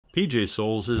PJ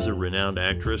Soles is a renowned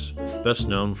actress, best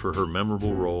known for her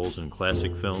memorable roles in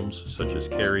classic films such as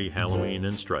Carrie, Halloween,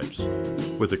 and Stripes.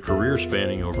 With a career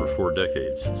spanning over 4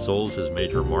 decades, Soles has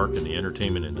made her mark in the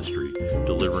entertainment industry,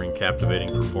 delivering captivating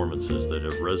performances that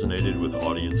have resonated with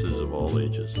audiences of all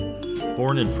ages.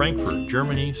 Born in Frankfurt,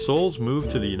 Germany, Soles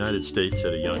moved to the United States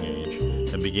at a young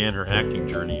age and began her acting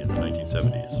journey in the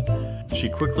 1970s. She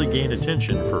quickly gained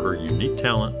attention for her unique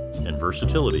talent and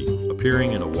versatility,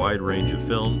 appearing in a wide range of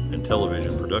film and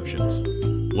television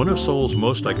productions. One of Soles'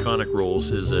 most iconic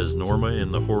roles is as Norma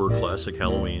in the horror classic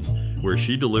Halloween, where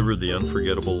she delivered the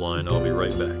unforgettable line, "I'll be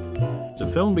right back." The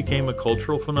film became a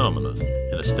cultural phenomenon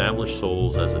and established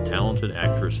Soles as a talented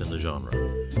actress in the genre.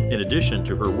 In addition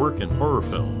to her work in horror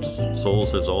films,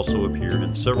 Soles has also appeared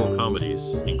in several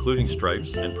comedies, including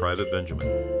Stripes and Private Benjamin.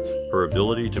 Her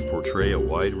ability to portray a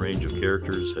wide range of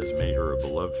characters has made her a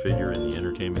beloved figure in the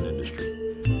entertainment industry.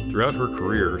 Throughout her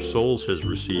career, Soles has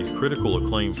received critical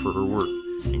acclaim for her work,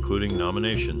 including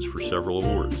nominations for several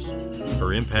awards.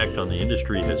 Her impact on the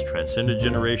industry has transcended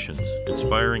generations,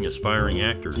 inspiring aspiring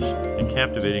actors and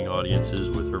captivating audiences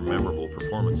with her memorable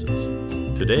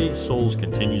performances. Today, Soles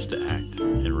continues to act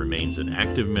and remains an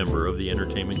active member of the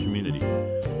entertainment community.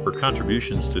 Her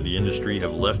contributions to the industry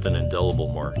have left an indelible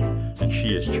mark, and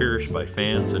she is cherished by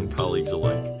fans and colleagues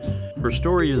alike. Her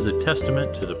story is a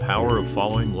testament to the power of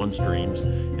following one's dreams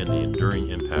and the enduring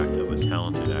impact of a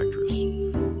talented actress.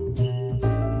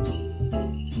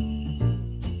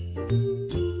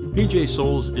 PJ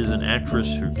Soles is an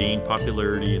actress who gained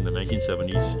popularity in the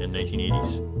 1970s and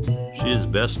 1980s. She is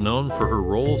best known for her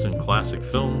roles in classic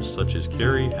films such as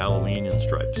Carrie, Halloween, and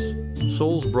Stripes.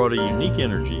 Soles brought a unique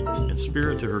energy and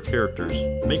spirit to her characters,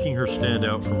 making her stand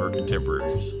out from her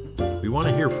contemporaries. We want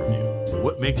to hear from you.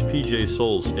 What makes PJ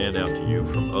Soles stand out to you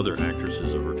from other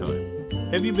actresses of her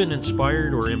time? Have you been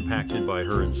inspired or impacted by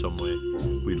her in some way?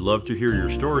 We'd love to hear your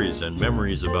stories and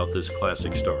memories about this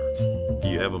classic star. Do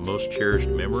you have a most cherished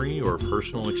memory or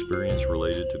personal experience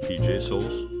related to PJ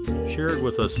Soles? Share it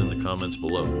with us in the comments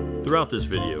below. Throughout this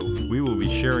video, we will be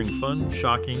sharing fun,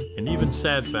 shocking, and even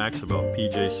sad facts about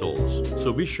PJ Soles,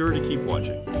 so be sure to keep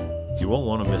watching. You won't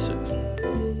want to miss it.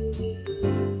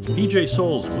 PJ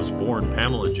Soles was born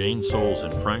Pamela Jane Soles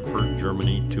in Frankfurt,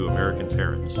 Germany, to American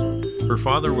parents. Her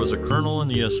father was a colonel in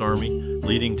the U.S. Army,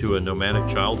 leading to a nomadic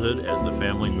childhood as the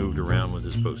family moved around with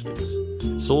his postings.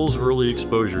 Soles' early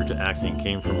exposure to acting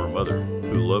came from her mother,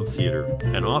 who loved theater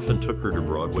and often took her to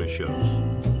Broadway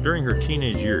shows. During her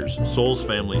teenage years, Soles'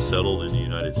 family settled in the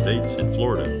United States in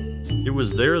Florida. It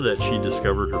was there that she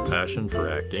discovered her passion for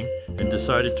acting and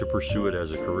decided to pursue it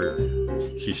as a career.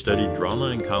 She studied drama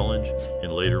in college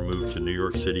and later moved to New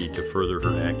York City to further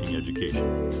her acting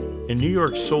education. In New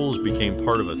York, Soles became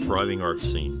part of a thriving arts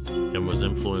scene and was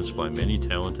influenced by many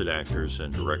talented actors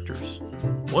and directors.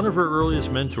 One of her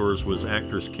earliest mentors was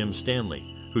actress Kim Stanley,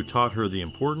 who taught her the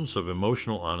importance of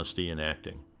emotional honesty in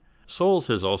acting. Soles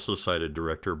has also cited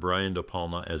director Brian De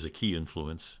Palma as a key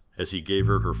influence, as he gave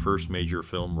her her first major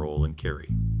film role in Carrie.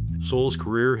 Soles'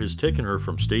 career has taken her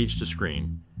from stage to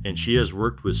screen, and she has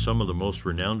worked with some of the most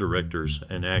renowned directors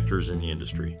and actors in the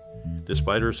industry.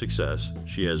 Despite her success,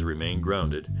 she has remained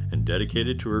grounded and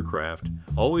dedicated to her craft,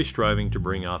 always striving to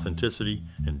bring authenticity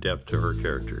and depth to her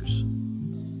characters.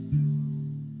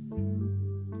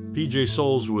 PJ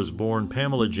Soles was born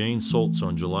Pamela Jane Soltz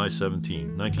on July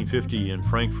 17, 1950 in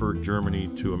Frankfurt, Germany,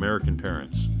 to American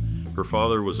parents. Her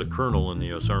father was a colonel in the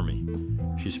U.S. Army.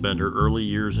 She spent her early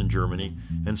years in Germany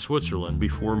and Switzerland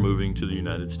before moving to the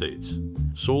United States.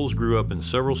 Soles grew up in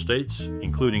several states,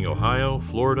 including Ohio,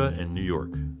 Florida, and New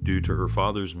York, due to her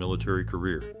father's military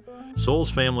career.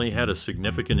 Soles' family had a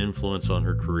significant influence on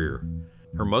her career.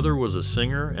 Her mother was a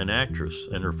singer and actress,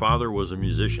 and her father was a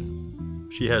musician.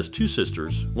 She has 2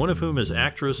 sisters, one of whom is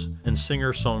actress and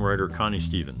singer-songwriter Connie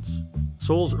Stevens.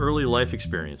 Soles' early life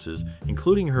experiences,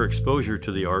 including her exposure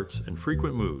to the arts and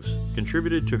frequent moves,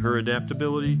 contributed to her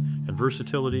adaptability and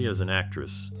versatility as an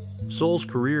actress. Soles'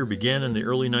 career began in the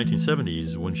early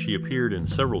 1970s when she appeared in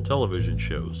several television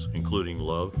shows, including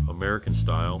Love, American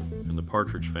Style, and The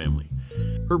Partridge Family.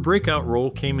 Her breakout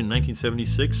role came in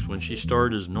 1976 when she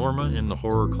starred as Norma in the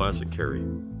horror classic Carrie.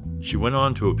 She went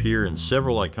on to appear in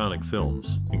several iconic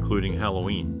films, including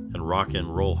Halloween and Rock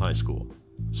and Roll High School.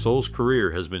 Soles'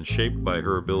 career has been shaped by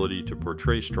her ability to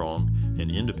portray strong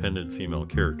and independent female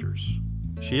characters.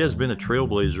 She has been a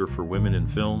trailblazer for women in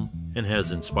film and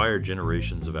has inspired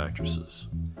generations of actresses.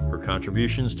 Her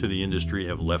contributions to the industry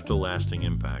have left a lasting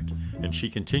impact, and she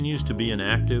continues to be an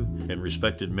active and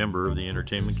respected member of the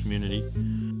entertainment community.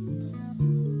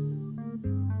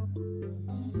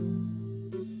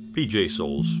 P.J.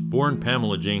 Soles, born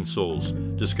Pamela Jane Soles,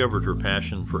 discovered her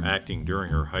passion for acting during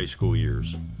her high school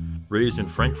years. Raised in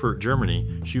Frankfurt,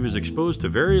 Germany, she was exposed to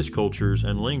various cultures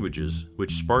and languages,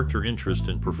 which sparked her interest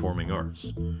in performing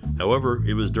arts. However,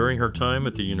 it was during her time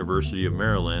at the University of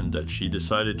Maryland that she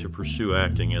decided to pursue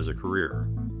acting as a career.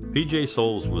 P.J.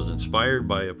 Soles was inspired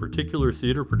by a particular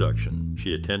theater production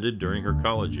she attended during her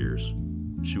college years.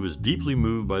 She was deeply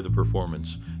moved by the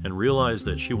performance and realized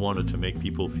that she wanted to make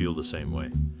people feel the same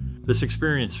way. This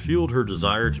experience fueled her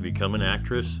desire to become an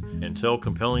actress and tell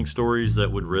compelling stories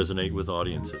that would resonate with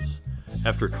audiences.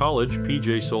 After college,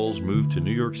 P.J. Soles moved to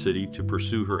New York City to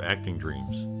pursue her acting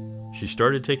dreams. She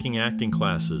started taking acting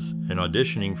classes and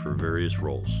auditioning for various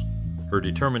roles. Her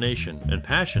determination and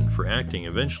passion for acting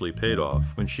eventually paid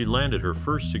off when she landed her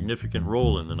first significant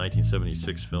role in the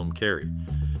 1976 film Carrie.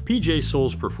 P.J.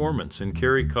 Soles' performance in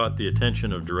Carrie caught the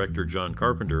attention of director John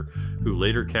Carpenter, who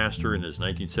later cast her in his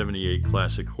 1978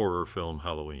 classic horror film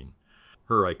Halloween.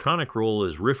 Her iconic role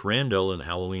as Riff Randall in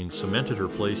Halloween cemented her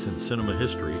place in cinema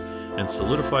history and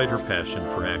solidified her passion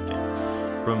for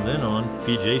acting. From then on,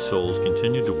 P.J. Soles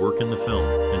continued to work in the film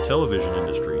and television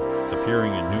industry,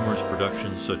 appearing in numerous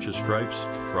productions such as Stripes,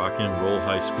 Rock and Roll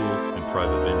High School, and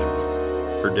Private Benjamin.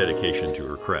 Her dedication to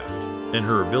her craft and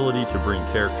her ability to bring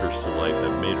characters to life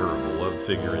have made her a beloved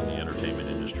figure in the entertainment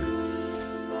industry.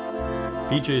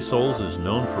 P.J. Soles is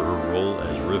known for her role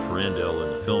as Riff Randall in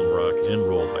the film Rock and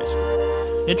Roll High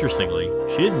School. Interestingly,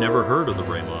 she had never heard of the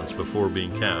Raymonds before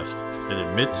being cast and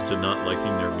admits to not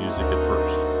liking their music at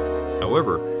first.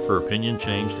 However, her opinion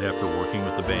changed after working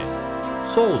with the band.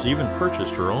 Soles even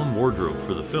purchased her own wardrobe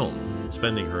for the film,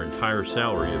 spending her entire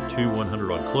salary of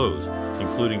 $200 on clothes,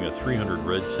 including a $300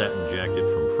 red satin jacket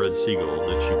from Fred Siegel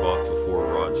that she bought before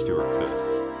Rod Stewart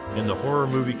could. In the horror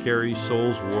movie Carrie,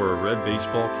 Soles wore a red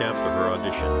baseball cap to her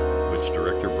audition, which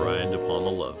director Brian De Palma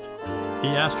loved. He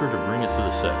asked her to bring it to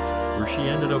the set, where she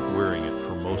ended up wearing it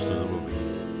for most of the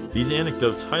movie. These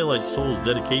anecdotes highlight Soles'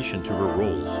 dedication to her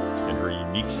roles and her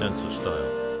unique sense of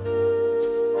style.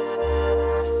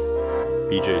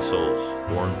 P.J. Soles,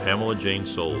 born Pamela Jane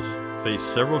Soles,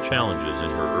 faced several challenges in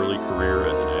her early career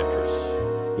as an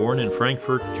actress. Born in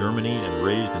Frankfurt, Germany, and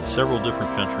raised in several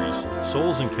different countries,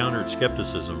 Soles encountered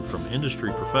skepticism from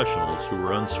industry professionals who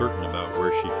were uncertain about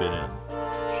where she fit in.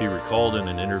 She recalled in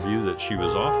an interview that she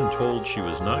was often told she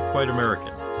was not quite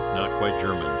American, not quite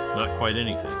German, not quite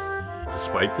anything.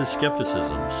 Despite this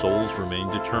skepticism, Soles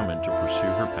remained determined to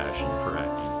pursue her passion for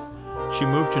acting. She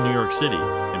moved to New York City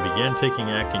and began taking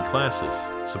acting classes,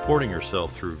 supporting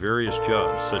herself through various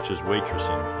jobs such as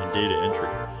waitressing and data entry.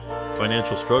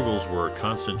 Financial struggles were a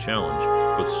constant challenge,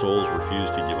 but Soles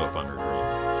refused to give up on her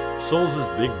dream. Soles'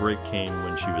 big break came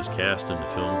when she was cast in the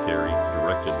film Carrie,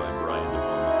 directed by Brian De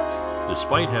Palma.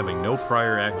 Despite having no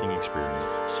prior acting experience,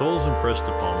 Soles impressed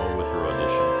De Palma with her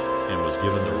audition and was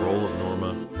given the role of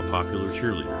Norma, a popular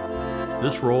cheerleader.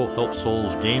 This role helped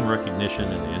Soles gain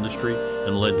recognition in the industry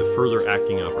and led to further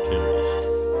acting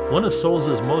opportunities. One of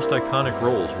Soles' most iconic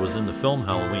roles was in the film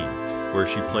Halloween, where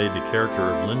she played the character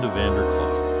of Linda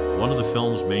Vanderklot, one of the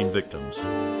film's main victims.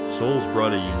 Soles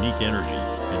brought a unique energy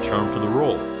and charm to the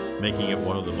role, making it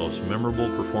one of the most memorable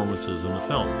performances in the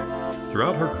film.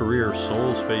 Throughout her career,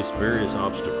 Soles faced various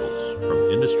obstacles,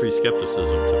 from industry skepticism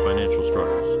to financial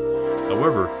struggles.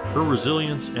 However, her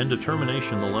resilience and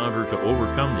determination allowed her to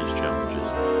overcome these challenges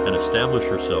and establish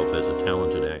herself as a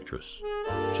talented actress.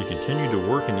 She continued to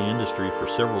work in the industry for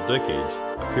several decades,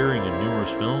 appearing in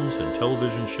numerous films and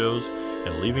television shows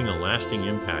and leaving a lasting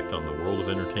impact on the world of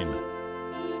entertainment.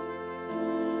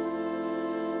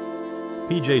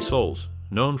 P.J. Soles,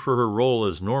 known for her role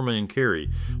as Norma in Carrie,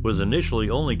 was initially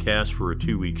only cast for a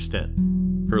 2-week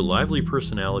stint. Her lively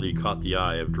personality caught the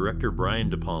eye of director Brian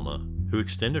De Palma, who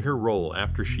extended her role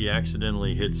after she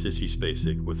accidentally hit Sissy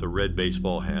Spacek with a red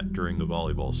baseball hat during the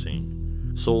volleyball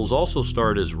scene. Soles also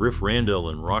starred as Riff Randall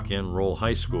in Rock and Roll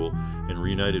High School and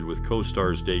reunited with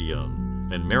co-stars Day Young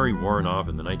and Mary Warrenoff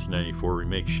in the 1994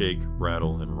 remake Shake,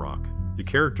 Rattle, and Rock. The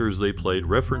characters they played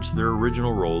referenced their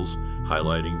original roles,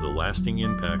 highlighting the lasting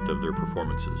impact of their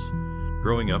performances.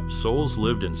 Growing up, Soles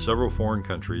lived in several foreign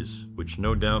countries, which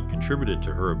no doubt contributed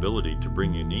to her ability to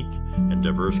bring unique and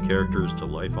diverse characters to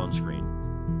life on screen.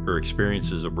 Her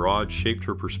experiences abroad shaped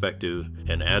her perspective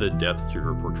and added depth to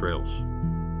her portrayals.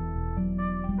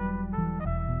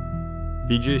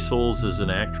 P.J. Soles is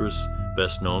an actress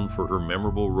best known for her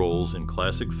memorable roles in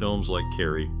classic films like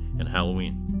Carrie and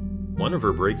Halloween. One of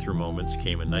her breakthrough moments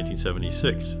came in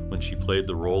 1976 when she played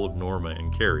the role of Norma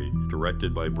in Carrie,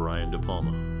 directed by Brian De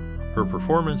Palma. Her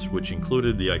performance, which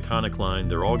included the iconic line,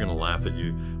 "They're all gonna laugh at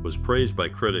you," was praised by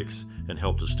critics and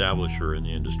helped establish her in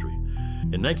the industry.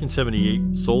 In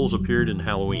 1978, Souls appeared in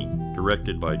Halloween,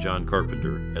 directed by John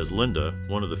Carpenter, as Linda,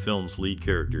 one of the film's lead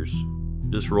characters.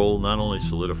 This role not only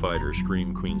solidified her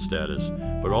Scream Queen status,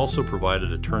 but also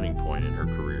provided a turning point in her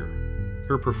career.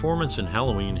 Her performance in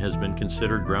Halloween has been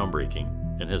considered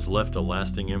groundbreaking and has left a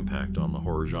lasting impact on the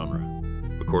horror genre.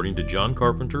 According to John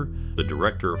Carpenter, the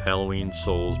director of Halloween,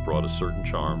 Souls brought a certain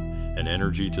charm and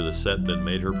energy to the set that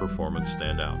made her performance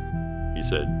stand out. He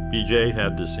said, "PJ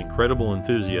had this incredible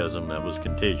enthusiasm that was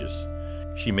contagious.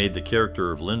 She made the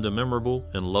character of Linda memorable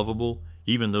and lovable,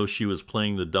 even though she was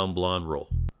playing the dumb blonde role."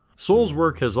 Souls'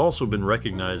 work has also been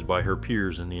recognized by her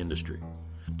peers in the industry.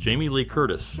 Jamie Lee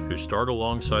Curtis, who starred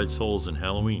alongside Souls in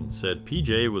Halloween, said,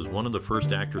 "PJ was one of the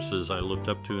first actresses I looked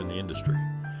up to in the industry.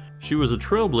 She was a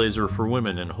trailblazer for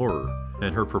women in horror,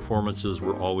 and her performances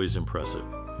were always impressive."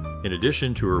 In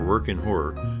addition to her work in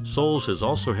horror, Souls has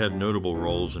also had notable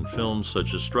roles in films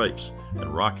such as Stripes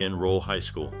and Rock and Roll High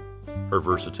School. Her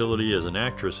versatility as an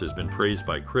actress has been praised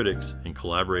by critics and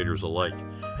collaborators alike,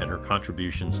 and her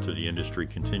contributions to the industry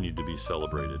continue to be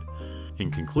celebrated. In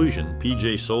conclusion,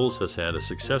 PJ Souls has had a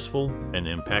successful and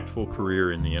impactful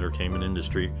career in the entertainment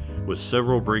industry, with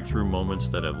several breakthrough moments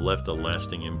that have left a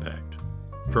lasting impact.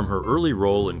 From her early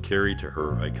role in Carrie to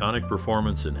her iconic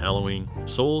performance in Halloween,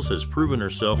 Souls has proven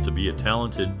herself to be a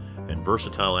talented and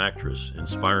versatile actress,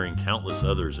 inspiring countless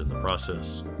others in the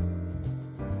process.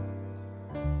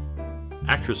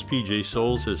 Actress PJ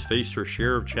Souls has faced her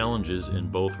share of challenges in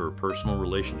both her personal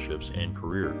relationships and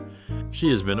career. She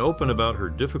has been open about her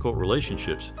difficult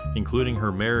relationships, including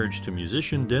her marriage to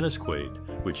musician Dennis Quaid,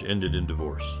 which ended in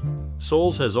divorce.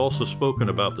 Souls has also spoken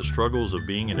about the struggles of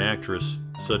being an actress,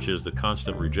 such as the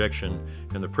constant rejection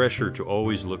and the pressure to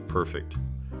always look perfect.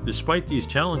 Despite these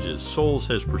challenges, Souls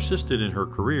has persisted in her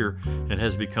career and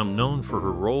has become known for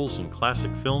her roles in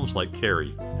classic films like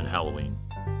Carrie and Halloween.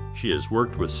 She has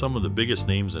worked with some of the biggest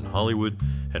names in Hollywood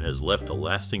and has left a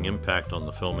lasting impact on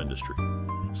the film industry.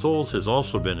 Souls has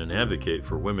also been an advocate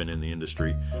for women in the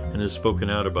industry and has spoken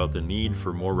out about the need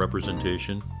for more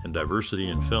representation and diversity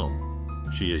in film.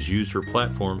 She has used her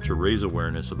platform to raise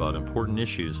awareness about important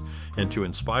issues and to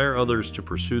inspire others to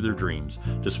pursue their dreams,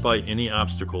 despite any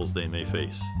obstacles they may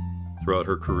face. Throughout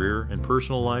her career and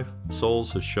personal life,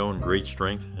 Souls has shown great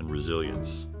strength and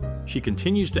resilience. She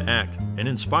continues to act and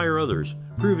inspire others,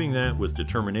 proving that with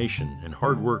determination and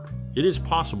hard work, it is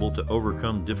possible to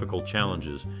overcome difficult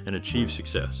challenges and achieve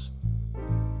success.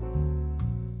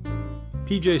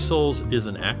 PJ Souls is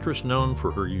an actress known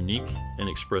for her unique and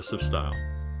expressive style.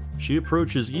 She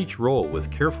approaches each role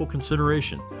with careful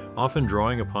consideration, often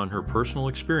drawing upon her personal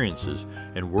experiences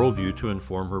and worldview to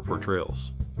inform her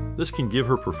portrayals. This can give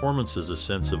her performances a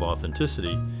sense of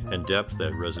authenticity and depth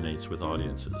that resonates with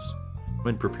audiences.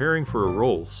 When preparing for a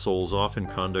role, Souls often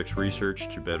conducts research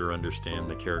to better understand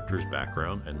the character's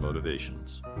background and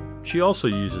motivations. She also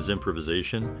uses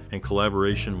improvisation and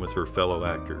collaboration with her fellow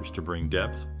actors to bring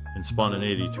depth and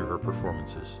spontaneity to her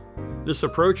performances. This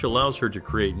approach allows her to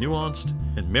create nuanced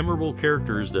and memorable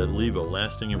characters that leave a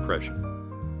lasting impression.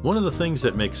 One of the things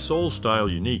that makes Souls' style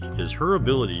unique is her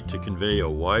ability to convey a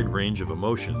wide range of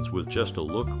emotions with just a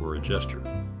look or a gesture.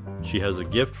 She has a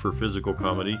gift for physical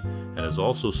comedy and is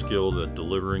also skilled at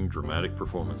delivering dramatic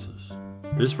performances.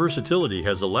 This versatility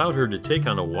has allowed her to take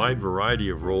on a wide variety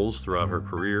of roles throughout her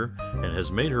career and has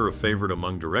made her a favorite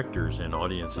among directors and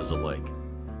audiences alike.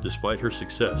 Despite her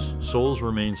success, Souls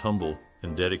remains humble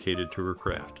and dedicated to her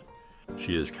craft.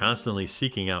 She is constantly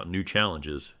seeking out new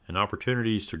challenges and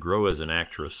opportunities to grow as an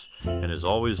actress, and is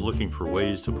always looking for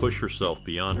ways to push herself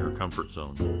beyond her comfort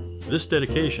zone. This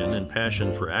dedication and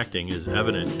passion for acting is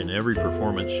evident in every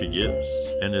performance she gives,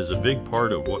 and is a big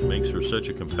part of what makes her such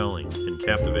a compelling and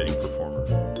captivating performer.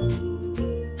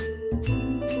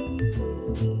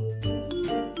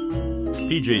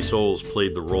 PJ Souls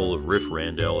played the role of Riff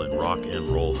Randell in Rock and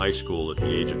Roll High School at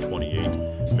the age of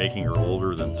 28, making her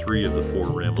older than 3 of the 4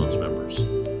 Ramblins members.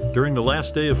 During the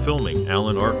last day of filming,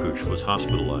 Alan Arkush was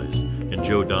hospitalized, and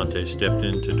Joe Dante stepped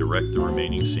in to direct the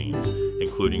remaining scenes,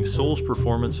 including Souls'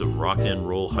 performance of Rock and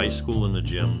Roll High School in the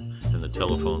gym and the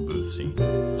telephone booth scene.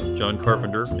 John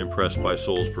Carpenter, impressed by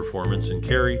Souls' performance in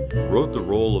Carrie, wrote the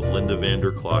role of Linda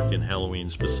Vanderklok in Halloween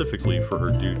specifically for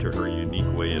her due to her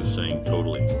unique way of saying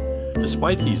totally.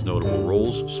 Despite these notable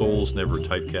roles, Souls never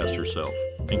typecast herself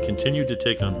and continued to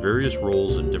take on various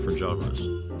roles in different genres.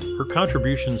 Her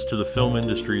contributions to the film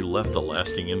industry left a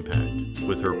lasting impact,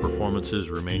 with her performances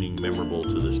remaining memorable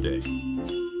to this day.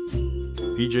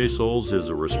 PJ Souls is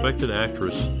a respected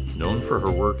actress known for her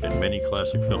work in many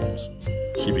classic films.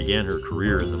 She began her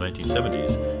career in the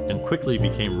 1970s and quickly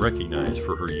became recognized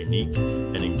for her unique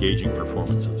and engaging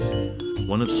performances.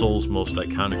 One of Soule's most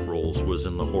iconic roles was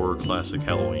in the horror classic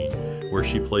Halloween, where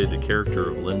she played the character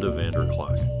of Linda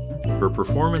Vanderklok. Her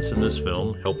performance in this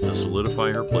film helped to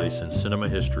solidify her place in cinema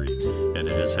history, and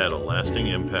it has had a lasting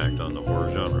impact on the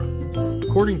horror genre.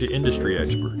 According to industry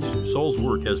experts, Soule's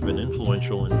work has been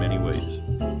influential in many ways.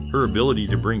 Her ability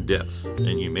to bring depth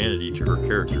and humanity to her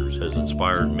characters has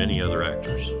inspired many other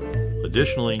actors.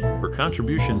 Additionally, her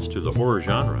contributions to the horror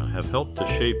genre have helped to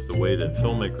shape the way that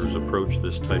filmmakers approach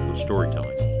this type of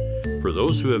storytelling. For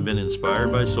those who have been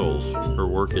inspired by Soule's, her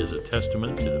work is a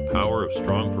testament to the power of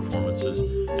strong performances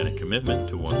and a commitment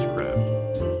to one's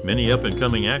craft. Many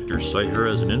up-and-coming actors cite her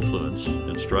as an influence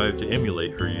and strive to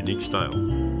emulate her unique style.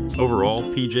 Overall,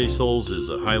 PJ Soles is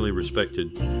a highly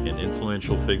respected and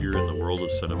influential figure in the world of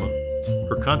cinema.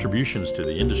 Her contributions to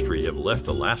the industry have left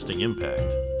a lasting impact,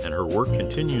 and her work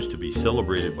continues to be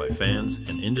celebrated by fans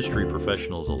and industry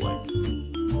professionals alike.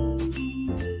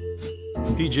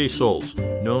 PJ Soles,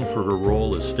 known for her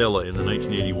role as Stella in the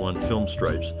 1981 film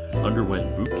Stripes,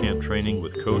 underwent boot camp training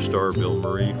with co-star Bill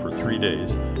Murray for 3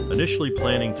 days, initially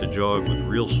planning to jog with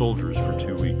real soldiers for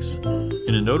 2 weeks.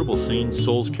 In a notable scene,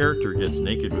 Soles' character gets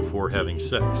naked before having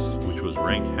sex, which was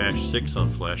ranked #6 on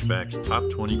Flashback's top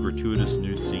 20 gratuitous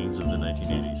nude scenes of the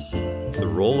 1980s. The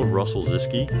role of Russell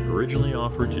Ziske, originally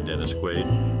offered to Dennis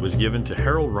Quaid, was given to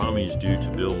Harold Ramis due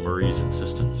to Bill Murray's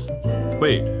insistence.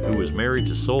 Quaid, who was married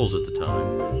to Soles at the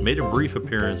time, made a brief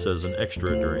appearance as an extra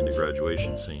during the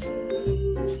graduation scene.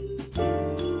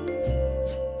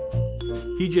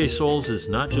 PJ Soles is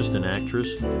not just an actress,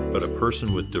 but a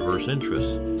person with diverse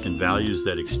interests and values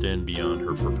that extend beyond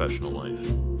her professional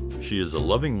life. She is a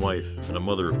loving wife and a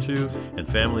mother of 2, and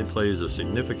family plays a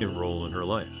significant role in her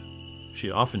life. She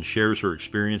often shares her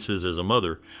experiences as a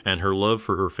mother and her love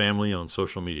for her family on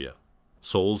social media.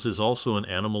 Soles is also an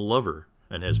animal lover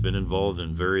and has been involved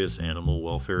in various animal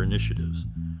welfare initiatives.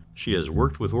 She has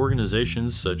worked with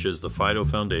organizations such as the Fido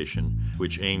Foundation,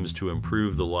 which aims to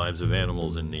improve the lives of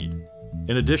animals in need.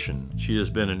 In addition, she has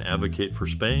been an advocate for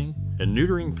spaying and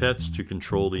neutering pets to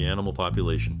control the animal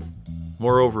population.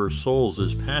 Moreover, Soles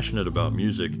is passionate about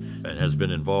music and has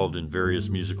been involved in various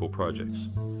musical projects.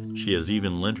 She has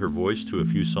even lent her voice to a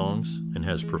few songs and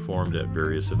has performed at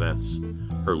various events.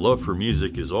 Her love for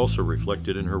music is also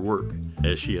reflected in her work,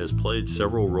 as she has played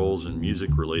several roles in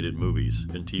music-related movies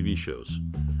and TV shows.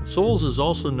 Soles is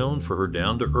also known for her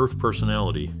down-to-earth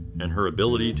personality and her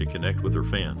ability to connect with her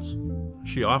fans.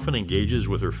 She often engages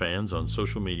with her fans on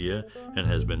social media and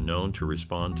has been known to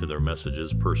respond to their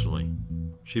messages personally.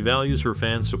 She values her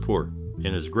fans' support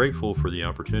and is grateful for the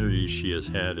opportunities she has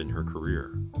had in her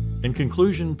career. In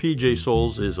conclusion, PJ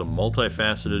Soles is a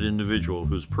multifaceted individual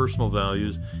whose personal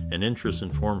values and interests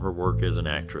inform her work as an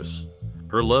actress.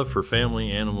 Her love for family,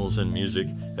 animals, and music,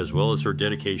 as well as her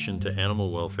dedication to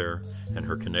animal welfare and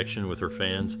her connection with her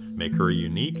fans, make her a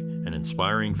unique and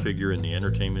inspiring figure in the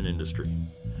entertainment industry.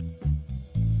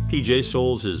 PJ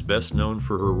Soles is best known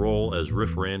for her role as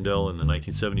Riff Randell in the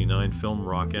 1979 film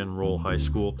Rock and Roll High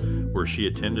School, where she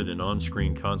attended an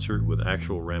on-screen concert with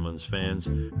actual Ramones fans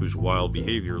whose wild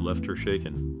behavior left her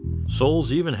shaken.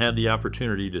 Soles even had the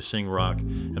opportunity to sing Rock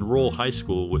and Roll High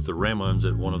School with the Ramones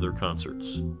at one of their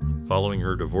concerts. Following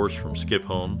her divorce from Skip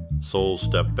Home, Soles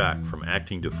stepped back from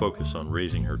acting to focus on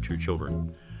raising her 2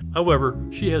 children. However,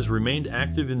 she has remained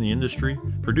active in the industry,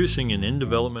 producing an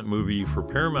in-development movie for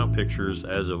Paramount Pictures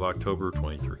as of October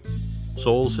 23.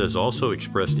 Soles has also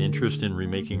expressed interest in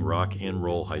remaking Rock and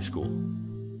Roll High School.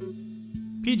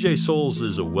 PJ Soles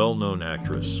is a well-known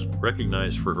actress,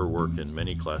 recognized for her work in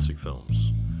many classic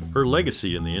films. Her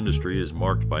legacy in the industry is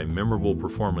marked by memorable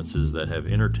performances that have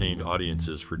entertained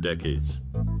audiences for decades.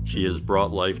 She has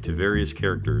brought life to various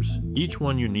characters, each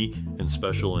one unique and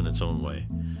special in its own way.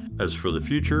 As for the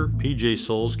future, PJ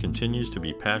Soles continues to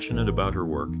be passionate about her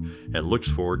work and looks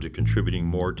forward to contributing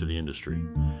more to the industry.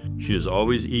 She is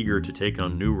always eager to take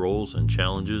on new roles and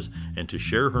challenges and to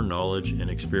share her knowledge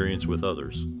and experience with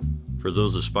others. For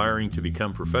those aspiring to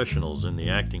become professionals in the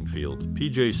acting field,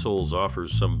 PJ Soles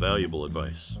offers some valuable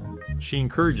advice. She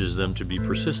encourages them to be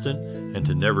persistent and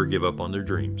to never give up on their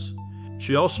dreams.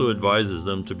 She also advises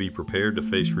them to be prepared to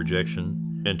face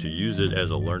rejection and to use it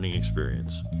as a learning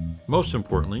experience. Most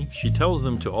importantly, she tells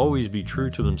them to always be true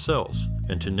to themselves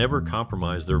and to never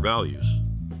compromise their values.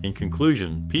 In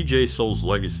conclusion, PJ Soles'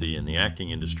 legacy in the acting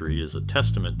industry is a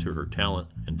testament to her talent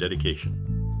and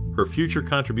dedication. Her future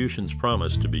contributions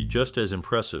promise to be just as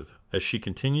impressive as she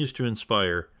continues to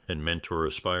inspire and mentor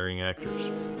aspiring actors.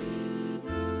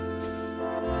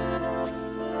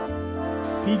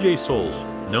 PJ Soles,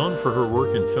 known for her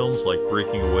work in films like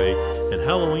Breaking Away and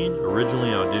Halloween, originally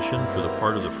auditioned for the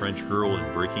part of the French girl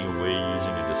in Breaking Away using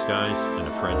a disguise and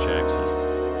a French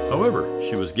accent. However,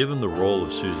 she was given the role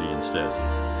of Susie instead.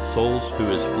 Soles, who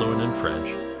is fluent in French,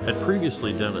 had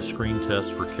previously done a screen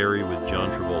test for Carrie with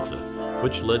John Travolta,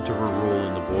 which led to her role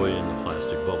in The Boy in the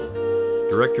Plastic Bubble.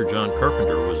 Director John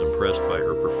Carpenter was impressed by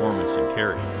her performance in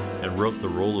Carrie and wrote the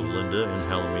role of Linda in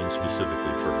Halloween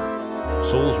specifically for her.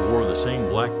 Soles wore the same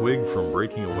black wig from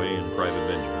Breaking Away and Private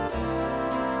Benjamin.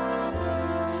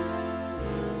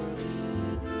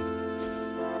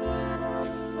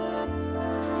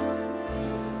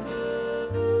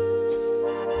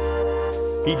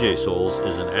 PJ Soles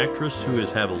is an actress who has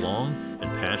had a long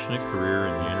and passionate career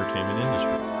in the entertainment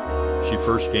industry. She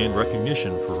first gained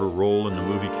recognition for her role in the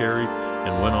movie Carrie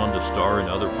and went on to star in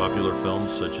other popular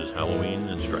films such as Halloween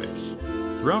and Stripes.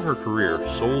 Throughout her career,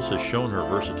 Soles has shown her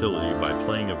versatility by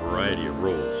playing a variety of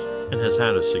roles and has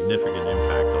had a significant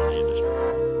impact on the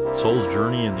industry. Soles'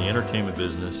 journey in the entertainment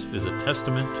business is a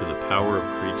testament to the power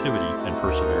of creativity and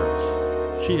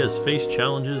perseverance. She has faced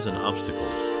challenges and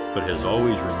obstacles, but has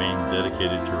always remained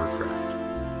dedicated to her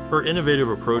craft. Her innovative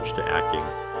approach to acting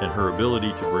and her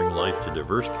ability to bring life to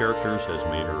diverse characters has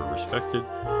made her a respected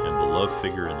and beloved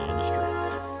figure in the industry.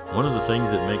 One of the things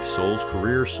that makes Soles'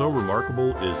 career so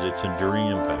remarkable is its enduring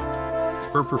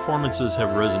impact. Her performances have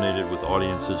resonated with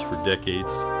audiences for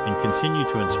decades and continue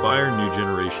to inspire new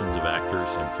generations of actors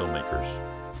and filmmakers.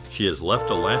 She has left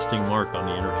a lasting mark on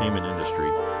the entertainment industry,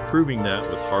 proving that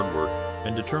with hard work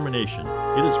and determination,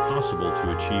 it is possible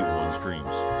to achieve one's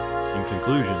dreams. In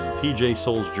conclusion, PJ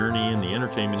Soles' journey in the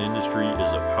entertainment industry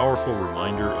is a powerful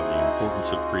reminder of the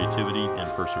importance of creativity and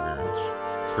perseverance.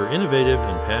 Her innovative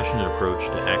and passionate approach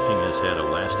to acting has had a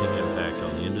lasting impact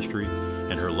on the industry,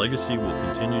 and her legacy will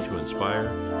continue to inspire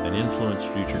and influence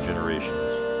future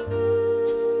generations.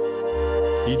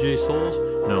 PJ Soles,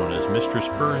 known as Mistress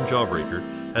Purr in Jawbreaker,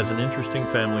 has an interesting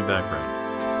family background.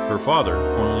 Her father,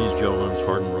 Cornelius Johannes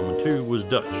Harden Roman II, was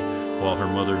Dutch, while her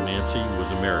mother, Nancy,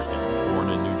 was American, born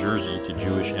in New Jersey to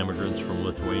Jewish immigrants from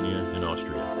Lithuania and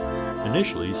Austria.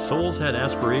 Initially, Soles had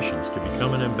aspirations to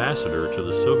become an ambassador to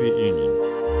the Soviet Union.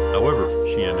 However,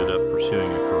 she ended up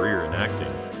pursuing a career in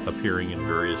acting, appearing in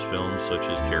various films such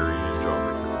as Carrie and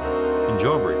Jawbreaker. In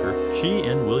Jawbreaker, she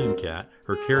and William Catt,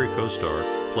 her Carrie co-star,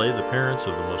 play the parents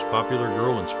of the most popular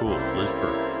girl in school, Liz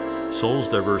Purr. Soles'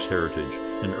 diverse heritage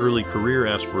and early career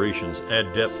aspirations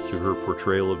add depth to her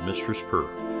portrayal of Mistress Purr,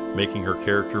 making her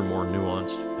character more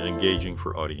nuanced and engaging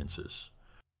for audiences.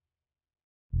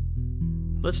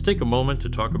 Let's take a moment to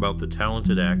talk about the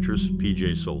talented actress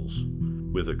PJ Soles.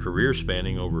 With a career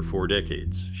spanning over 4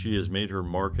 decades, she has made her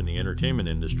mark in the entertainment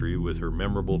industry with her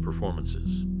memorable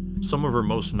performances. Some of her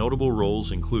most notable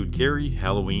roles include Carrie,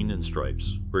 Halloween, and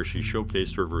Stripes, where she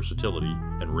showcased her versatility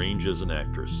and range as an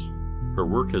actress. Her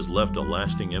work has left a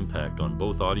lasting impact on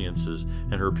both audiences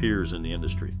and her peers in the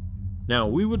industry. Now,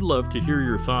 we would love to hear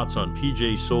your thoughts on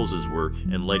PJ Soles' work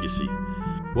and legacy.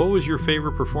 What was your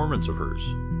favorite performance of hers?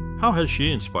 How has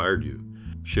she inspired you?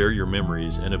 Share your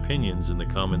memories and opinions in the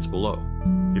comments below.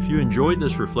 If you enjoyed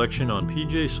this reflection on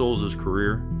PJ Soles'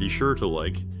 career, be sure to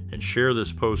like and share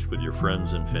this post with your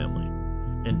friends and family.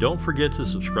 And don't forget to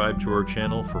subscribe to our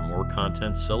channel for more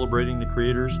content celebrating the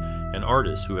creators and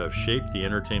artists who have shaped the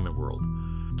entertainment world.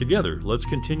 Together, let's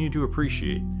continue to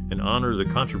appreciate and honor the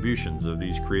contributions of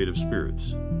these creative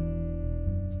spirits.